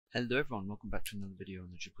Hello everyone, welcome back to another video on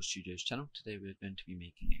the Driple Studios channel. Today we're going to be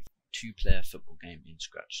making a two-player football game in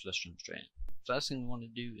Scratch. Let's jump straight in. First thing we want to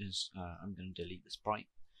do is I'm going to delete the sprite,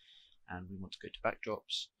 and we want to go to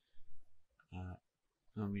backdrops, and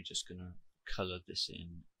we're just going to colour this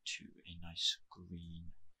in to a nice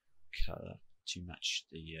green colour to match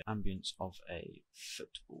the ambience of a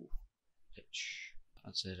football pitch.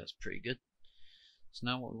 I'd say that's pretty good. So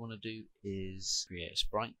now what we want to do is create a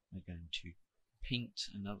sprite. We're going to paint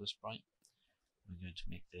another sprite. We're going to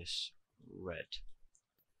make this red,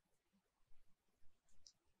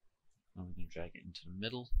 and we're going to drag it into the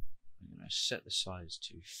middle. We're going to set the size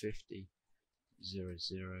to 50, 0,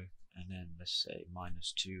 0, and then let's say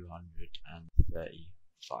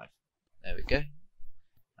 -235. There we go. And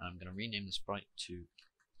I'm going to rename the sprite to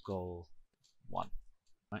goal 1.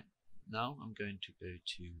 Right now I'm going to go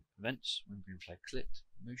to events. When green flag clicked,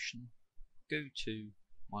 motion, go to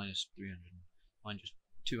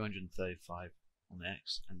 -235 on the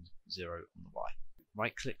X and 0 on the Y.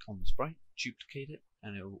 Right click on the sprite, duplicate it,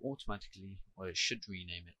 and it will automatically, well, it should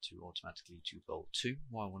rename it to automatically to goal 2.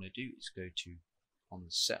 What I want to do is go to on the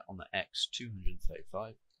X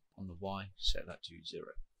 235, on the Y set that to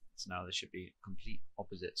 0. So now there should be complete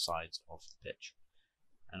opposite sides of the pitch.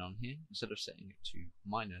 And on here, instead of setting it to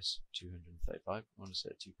 -235, I want to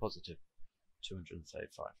set it to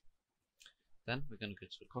 +235. Then we're going to go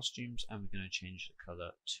to the costumes and we're going to change the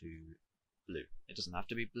colour to blue. It doesn't have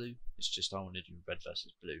to be blue, it's just I want to do red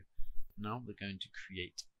versus blue. Now we're going to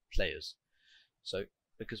create players. So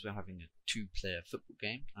because we're having a two-player football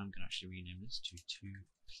game, I'm going to actually rename this to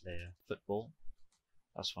two-player football.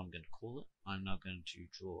 That's what I'm going to call it. I'm now going to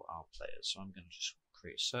draw our players. So I'm going to just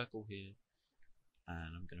create a circle here,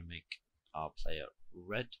 and I'm going to make our player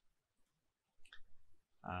red.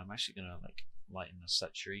 I'm actually going to lighten the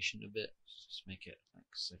saturation a bit, just make it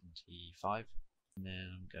like 75, and then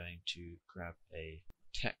I'm going to grab a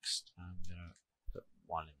text and I'm going to put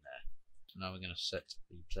 1 in there. So now we're going to set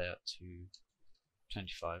the player to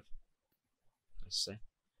 25, let's say.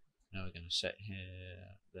 Now we're going to set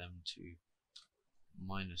them to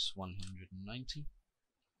 -190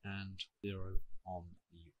 and 0 on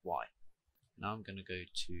the Y. Now I'm going to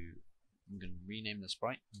rename the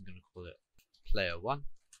sprite. I'm going to call it player 1.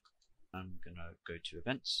 I'm going to go to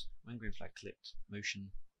events, when green flag clicked,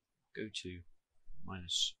 motion, go to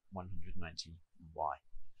 -190 Y.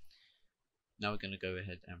 Now we're going to go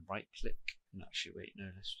ahead and right click, and actually wait,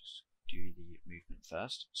 no, let's just do the movement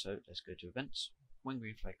first. So let's go to events, when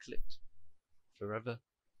green flag clicked, forever,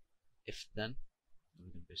 if then,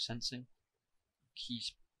 we're going to go sensing, key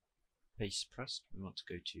space pressed, we want to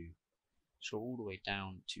go to, scroll all the way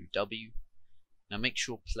down to W. Now make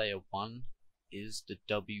sure player 1 is the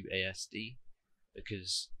WASD,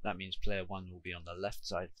 because that means player 1 will be on the left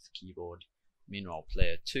side of the keyboard, meanwhile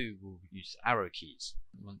player 2 will use arrow keys.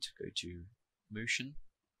 We want to go to motion,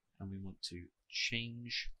 and we want to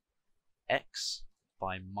change X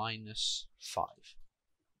by -5.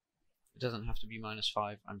 It doesn't have to be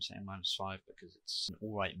 -5, I'm saying -5 because it's an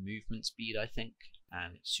alright movement speed, I think,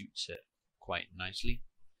 and it suits it quite nicely.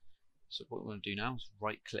 So what we're going to do now is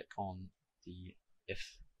right click on the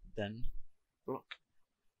if then block,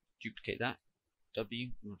 duplicate that,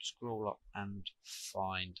 W, we want to scroll up and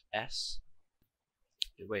find S.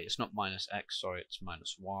 Wait, it's not -X, sorry, it's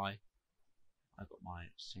 -Y. I got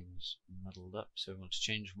my things muddled up, so we want to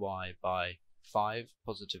change Y by 5,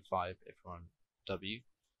 +5 if we're on W.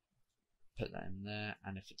 Put that in there,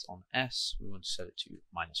 and if it's on S, we want to set it to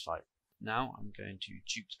 -5. Now I'm going to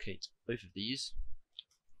duplicate both of these,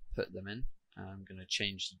 put them in, and I'm going to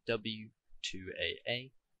change the W to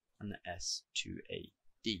A and the S to a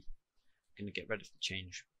D. I'm going to get rid of the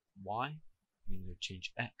change Y, I'm going to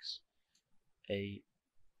change X, A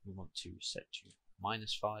we want to set to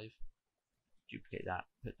 -5, duplicate that,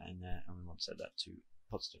 put that in there, and we want to set that to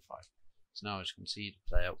 +5. So now as you can see, the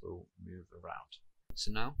player will move around.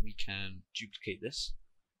 So now we can duplicate this,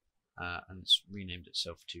 and it's renamed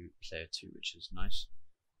itself to player 2, which is nice.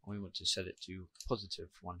 And we want to set it to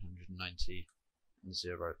 +190 and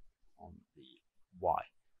 0 on the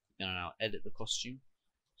Y. I'm going to now edit the costume,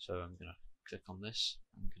 so I'm going to click on this.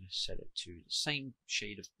 I'm going to set it to the same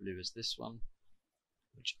shade of blue as this one,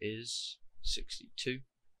 which is 62.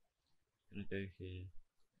 I'm going to go here,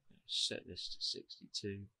 I'm going to set this to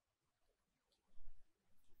 62,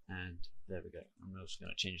 and there we go. I'm also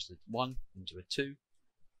going to change the 1 into a 2,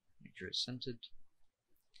 make sure it's centered,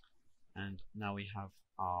 and now we have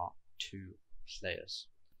our 2 players.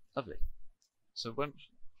 Lovely. So when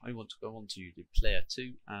I want to go on to the player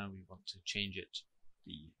 2, and we want to change it,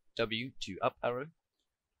 the W to up arrow,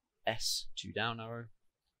 S to down arrow,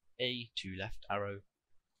 A to left arrow,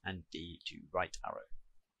 and D to right arrow.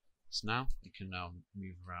 So now we can now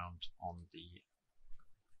move around on the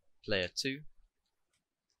player 2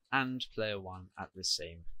 and player 1 at the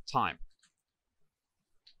same time.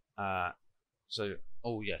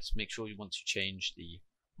 Oh yes, make sure you want to change the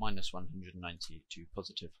minus 190 to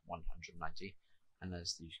positive 190, and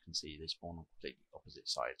as you can see, they spawn on completely opposite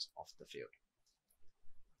sides of the field.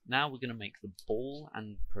 Now we're going to make the ball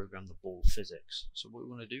and program the ball physics. So what we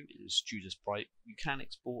want to do is choose a sprite. You can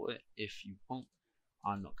export it if you want.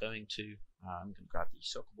 I'm not going to. I'm going to grab the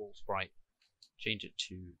soccer ball sprite, change it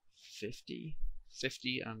to 50,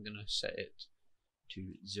 and I'm going to set it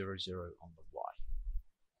to 0, 0 on the Y.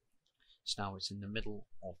 So now it's in the middle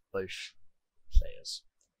of both players.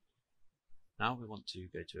 Now we want to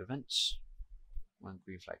go to events. When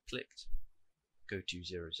green flag clicked, go to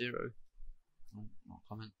 0, 0. Oh, not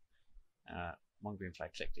comment. One green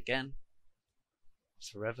flag clicked again.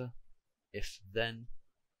 Forever. If then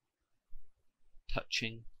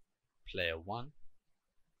touching player 1,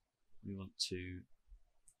 we want to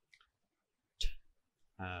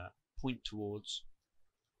point towards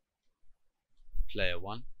player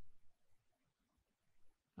 1,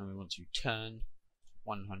 and we want to turn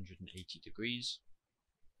 180 degrees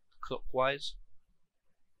clockwise.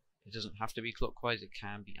 It doesn't have to be clockwise, it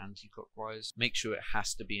can be anti-clockwise. Make sure it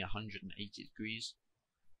has to be 180 degrees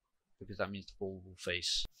because that means the ball will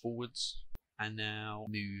face forwards. And now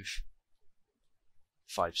move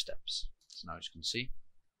 5 steps. So now as you can see,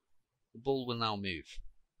 the ball will now move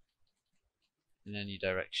in any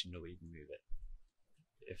direction that we can move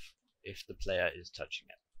it if the player is touching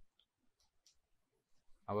it.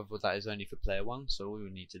 However, that is only for player 1, so all we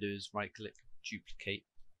will need to do is right click, duplicate,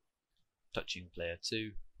 touching player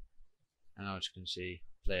 2, and now as you can see,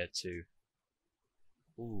 player 2.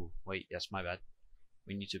 Ooh, wait, yes, my bad.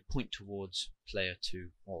 We need to point towards player 2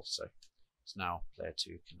 also. So now player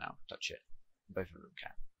 2 can now touch it. Both of them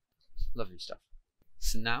can. Lovely stuff.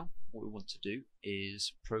 So now what we want to do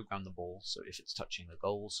is program the ball so if it's touching the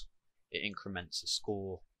goals, it increments the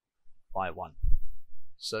score by 1.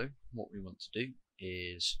 So what we want to do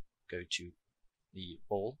is go to the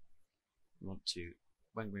ball. We want to,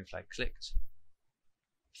 when green flag clicked,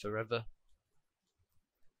 forever,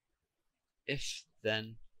 if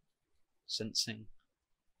then sensing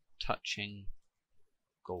touching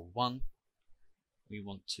goal 1, we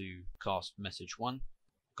want to cast message 1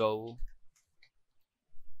 goal,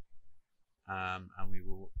 and we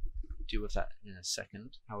will deal with that in a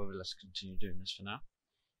second. However, let's continue doing this for now.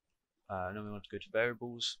 Then we want to go to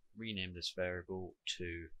variables, rename this variable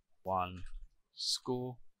to 1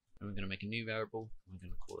 score, and we're going to make a new variable. We're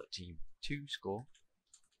going to call it team 2 score.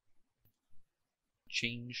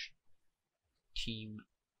 Change team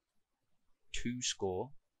 2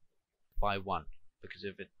 score by 1, because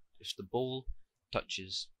if the ball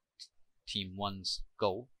touches team 1's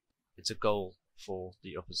goal, it's a goal for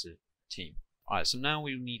the opposite team. Alright, so now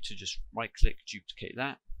we need to just right click, duplicate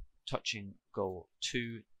that, touching goal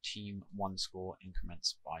 2, team 1 score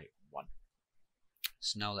increments by 1.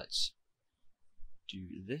 So now let's do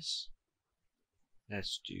this.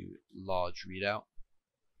 Let's do large readout,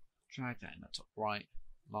 drag that in the top right,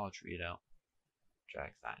 large readout,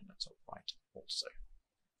 drag that in the top right also.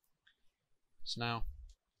 So now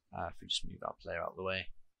if we just move our player out of the way,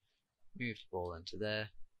 move the ball into there,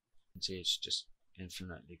 you can see it's just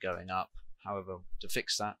infinitely going up. However, to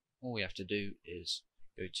fix that, all we have to do is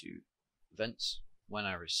go to events, when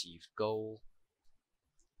I receive goal,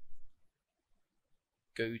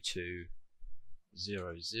 go to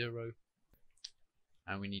 0, 0,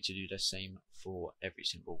 and we need to do the same for every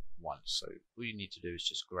single one. So all you need to do is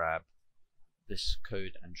just grab this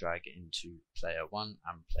code and drag it into player 1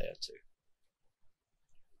 and player 2.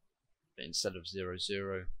 But instead of 0,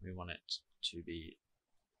 0, we want it to be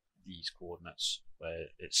these coordinates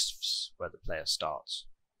where the player starts.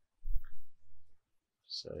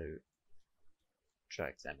 So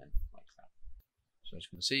drag them in like that. So as you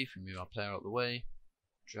can see, if we move our player out of the way,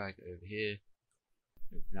 drag it over here,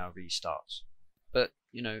 it now restarts. But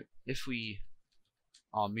you know, if we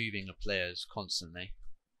are moving the players constantly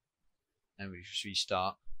and we just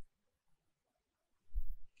restart,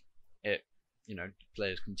 the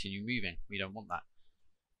players continue moving. We don't want that.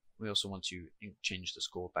 We also want to change the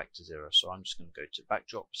score back to 0. So I'm just going to go to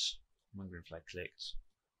backdrops, when green flag clicked,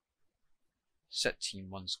 set team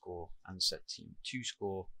 1 score and set team 2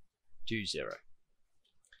 score to 0.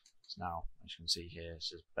 So now, as you can see here,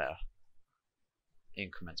 this is better.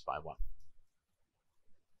 Increments by 1.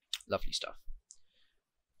 Lovely stuff.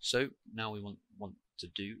 So now we want to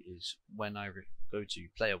do is when I go to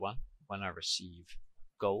player 1, when I receive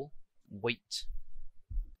goal, wait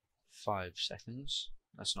 5 seconds,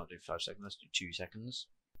 let's not do 5 seconds, let's do 2 seconds.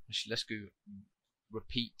 Actually, let's go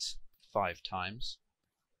repeat 5 times.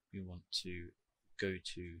 We want to go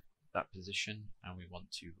to that position and we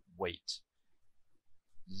want to wait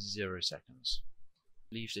 0 seconds. I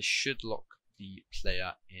believe this should lock the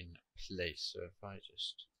player in place. So if I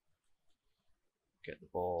just get the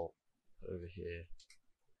ball over here,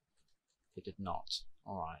 it did not.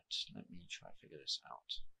 Alright, let me try to figure this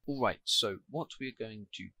out. Alright, so what we're going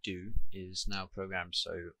to do is now program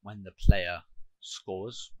so when the player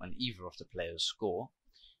scores, when either of the players score,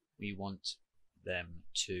 we want them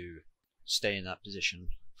to stay in that position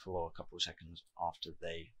for a couple of seconds after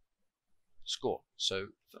they score. So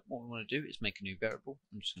what we want to do is make a new variable.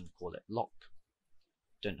 I'm just going to call it lock.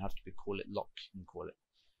 Don't have to call it lock, you can call it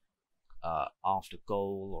after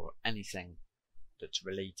goal or anything that's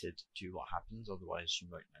related to what happens, otherwise you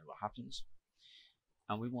won't know what happens.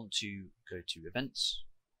 And we want to go to events.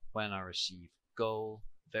 When I receive goal,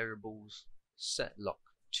 variables, set lock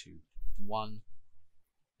to 1,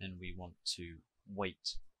 and we want to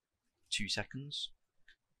wait 2 seconds,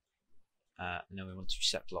 and then we want to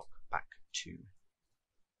set lock back to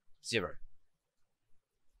 0.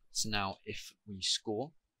 So now if we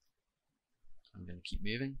score, I'm going to keep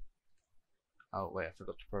moving. Oh wait, I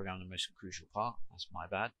forgot to program the most crucial part, that's my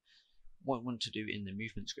bad. What I want to do in the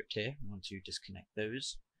movement script here, we want to disconnect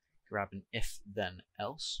those, grab an if then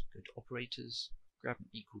else, go to operators, grab an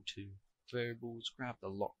equal to variables, grab the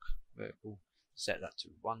lock variable, set that to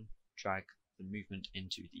 1, drag the movement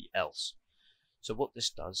into the else. So what this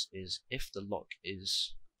does is if the lock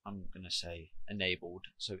is, I'm going to say enabled,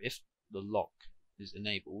 so if the lock is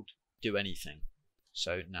enabled, do anything.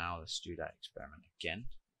 So now let's do that experiment again.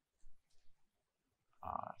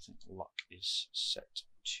 I think the lock is set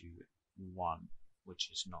to 1, which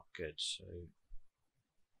is not good, so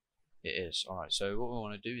it is. Alright, so what we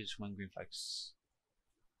want to do is when green flag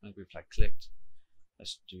clicked,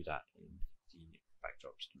 let's do that in the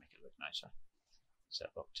backdrops to make it look nicer. Set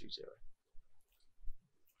lock to 0.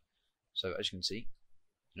 So as you can see,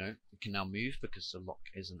 we can now move because the lock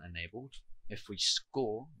isn't enabled. If we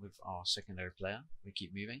score with our secondary player, we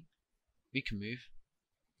keep moving. We can move,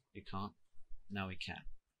 we can't, now we can.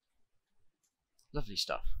 Lovely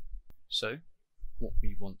stuff. So what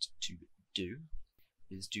we want to do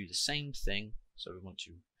is do the same thing. So we want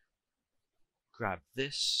to grab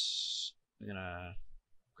this, we're going to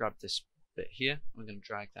grab this bit here, we're going to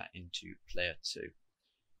drag that into player 2.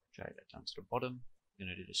 Drag that down to the bottom. We're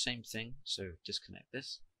going to do the same thing, so disconnect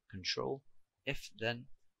this, control, if then,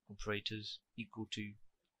 operators equal to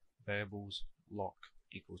variables, lock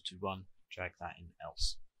equals to 1, drag that in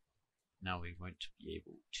else. Now we won't be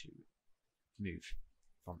able to move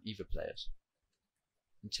from either players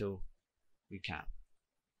until we can.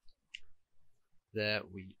 There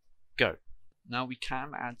we go. Now we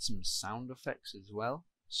can add some sound effects as well.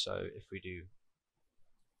 So if we do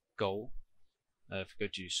goal, if we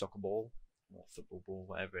go to soccer ball or football ball,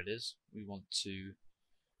 whatever it is, we want to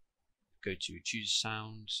go to choose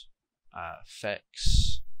sounds,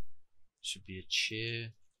 effects, should be a cheer.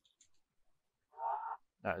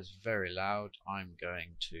 That is very loud. I'm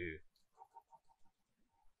going to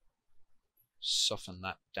soften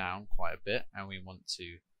that down quite a bit, and we want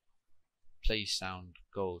to play sound,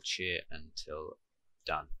 goal, cheer until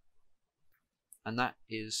done. And that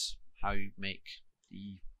is how you make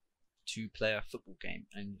the 2-player football game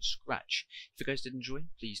in Scratch. If you guys did enjoy,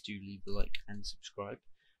 please do leave a like and subscribe,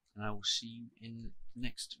 and I will see you in the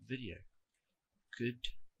next video.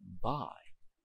 Goodbye.